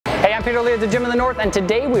Hey, I'm Peter Lee at the Gym in the North, and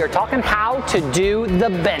today we are talking how to do the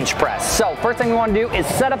bench press. So first thing we want to do is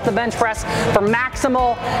set up the bench press for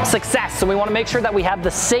maximal success. So we want to make sure that we have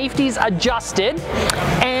the safeties adjusted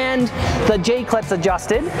and the J-clips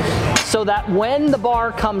adjusted so that when the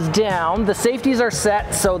bar comes down, the safeties are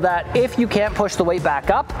set so that if you can't push the weight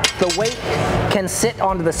back up, the weight can sit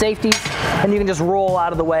onto the safeties and you can just roll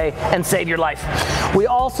out of the way and save your life. We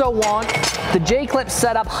also want the J-clip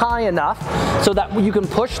set up high enough so that you can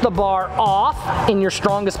push the bar off in your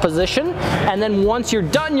strongest position, and then once you're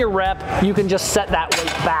done your rep, you can just set that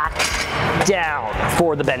weight back down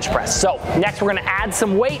for the bench press. So next we're gonna add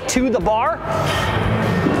some weight to the bar.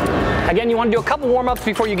 Again, you want to do a couple warm-ups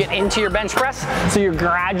before you get into your bench press, so you're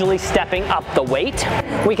gradually stepping up the weight.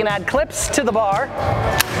 We can add clips to the bar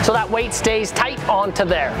so that weight stays tight onto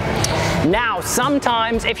there. Now,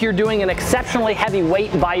 sometimes if you're doing an exceptionally heavy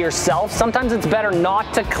weight by yourself, sometimes it's better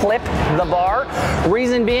not to clip the bar.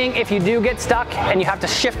 Reason being, if you do get stuck and you have to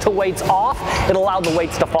shift the weights off, it'll allow the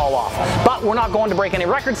weights to fall off. But we're not going to break any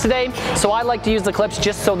records today, so I like to use the clips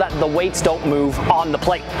just so that the weights don't move on the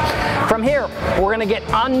plate. From here, we're gonna get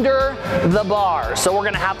under the bar. So we're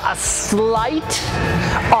gonna have a slight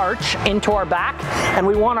arch into our back, and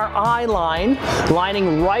we want our eye line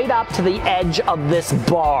lining right up to the edge of this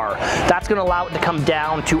bar. That's gonna allow it to come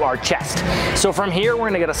down to our chest. So from here, we're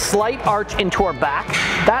gonna get a slight arch into our back.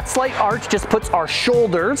 That slight arch just puts our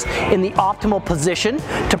shoulders in the optimal position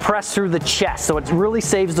to press through the chest. So it really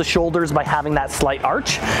saves the shoulders by having that slight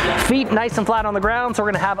arch. Feet nice and flat on the ground, so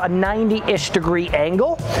we're gonna have a 90-ish degree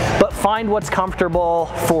angle, but find what's comfortable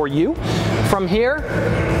for you. From here,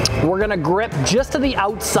 we're gonna grip just to the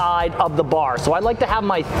outside of the bar. So I like to have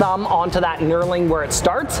my thumb onto that knurling where it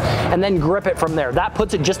starts and then grip it from there. That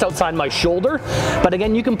puts it just outside my shoulder. But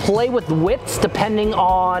again, you can play with widths depending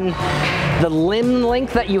on the limb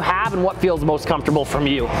length that you have and what feels most comfortable from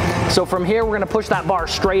you. So from here, we're gonna push that bar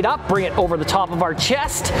straight up, bring it over the top of our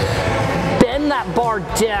chest, bend that bar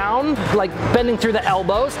down, like bending through the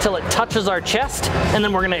elbows till it touches our chest, and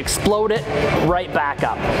then we're gonna explode it right back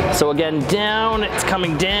up. So again, down, it's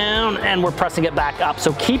coming down, and we're pressing it back up.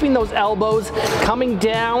 So keeping those elbows coming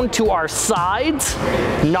down to our sides,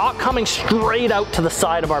 not coming straight out to the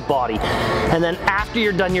side of our body. And then after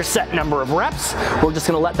you're done your set number of reps, we're just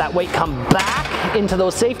gonna let that weight come back into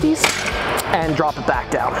those safeties and drop it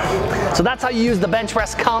back down. So that's how you use the bench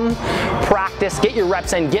press. Come practice, get your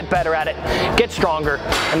reps in, get better at it, get stronger,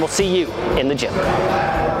 and we'll see you in the gym.